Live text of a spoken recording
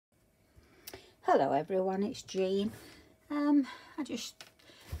Hello everyone, it's Jean. I just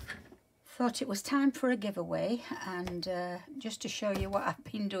thought it was time for a giveaway, and just to show you what I've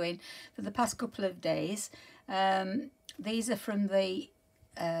been doing for the past couple of days. These are from the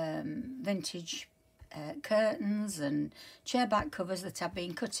vintage curtains and chair back covers that I've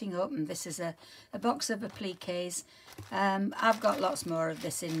been cutting up, and this is a box of appliques. I've got lots more of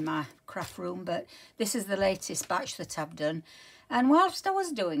this in my craft room, but this is the latest batch that I've done. And whilst I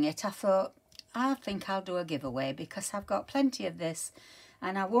was doing it, I thought, I think I'll do a giveaway because I've got plenty of this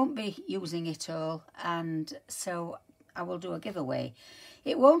and I won't be using it all, and so I will do a giveaway.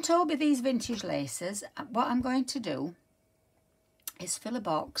 It won't all be these vintage laces. What I'm going to do is fill a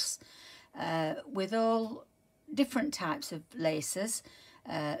box with all different types of laces,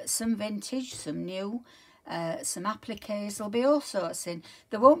 some vintage, some new, some appliques. There'll be all sorts in.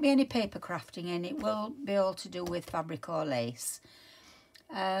 There won't be any paper crafting in. It will be all to do with fabric or lace.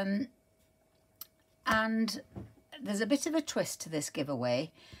 And there's a bit of a twist to this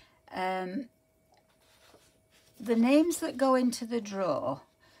giveaway. The names that go into the draw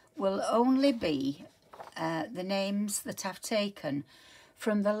will only be the names that I've taken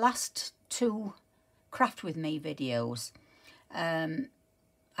from the last two Craft With Me videos. I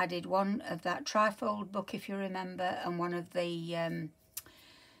did one of that trifold book, if you remember, and one of the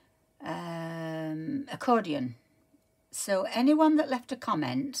accordion. So anyone that left a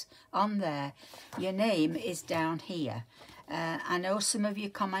comment on there, your name is down here. I know some of you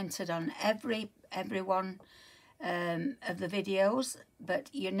commented on every one of the videos, but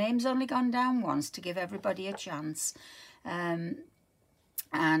your name's only gone down once to give everybody a chance. And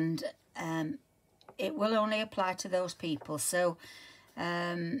it will only apply to those people. So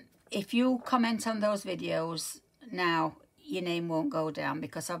if you comment on those videos now, your name won't go down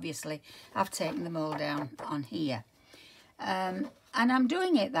because obviously I've taken them all down on here. And I'm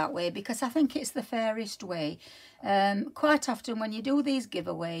doing it that way because I think it's the fairest way. Quite often when you do these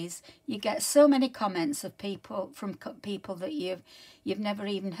giveaways, you get so many comments of people from people that you've never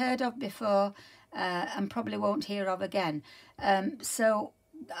even heard of before, and probably won't hear of again. So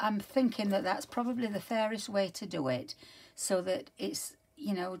I'm thinking that that's probably the fairest way to do it, so that it's,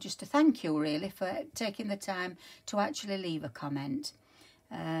 you know, just a thank you really for taking the time to actually leave a comment.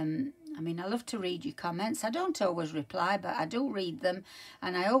 I mean, I love to read your comments. I don't always reply, but I do read them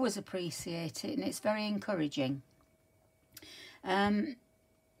and I always appreciate it, and it's very encouraging. Right,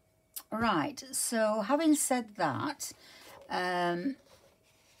 so having said that,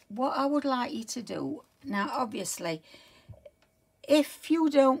 what I would like you to do, now obviously, if you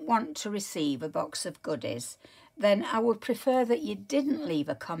don't want to receive a box of goodies, then I would prefer that you didn't leave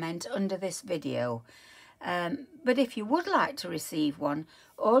a comment under this video. But if you would like to receive one,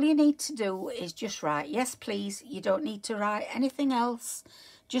 all you need to do is just write yes please. You don't need to write anything else.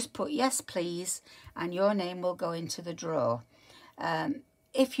 Just put yes please and your name will go into the draw.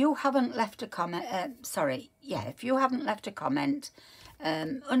 If you haven't left a comment, if you haven't left a comment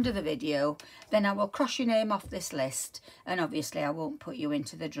under the video, then I will cross your name off this list, and obviously I won't put you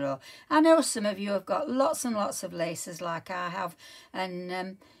into the draw. I know some of you have got lots and lots of laces like I have,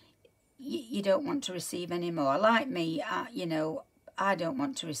 and you don't want to receive any more. Like me, you know, I don't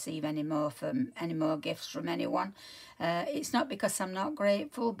want to receive any more gifts from anyone. It's not because I'm not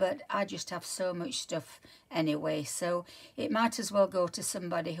grateful, but I just have so much stuff anyway, so it might as well go to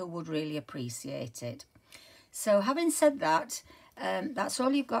somebody who would really appreciate it. So having said that, that's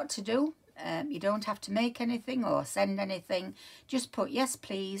all you've got to do. You don't have to make anything or send anything. Just put yes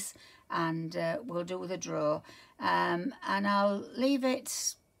please and we'll do the draw. And I'll leave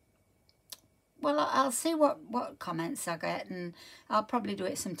it. Well, I'll see what comments I get, and I'll probably do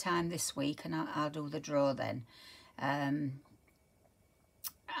it sometime this week, and I'll do the draw then. And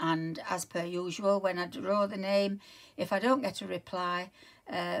as per usual, when I draw the name, if I don't get a reply,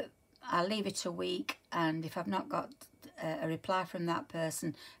 I'll leave it a week, and if I've not got a reply from that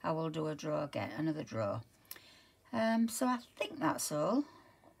person, I will do a draw again, another draw. So I think that's all.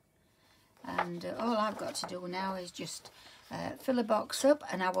 And all I've got to do now is just fill a box up,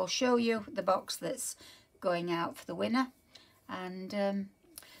 and I will show you the box that's going out for the winner. And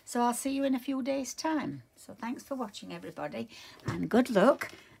so I'll see you in a few days' time. So thanks for watching, everybody, and good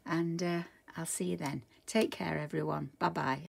luck, and I'll see you then. Take care, everyone. Bye-bye.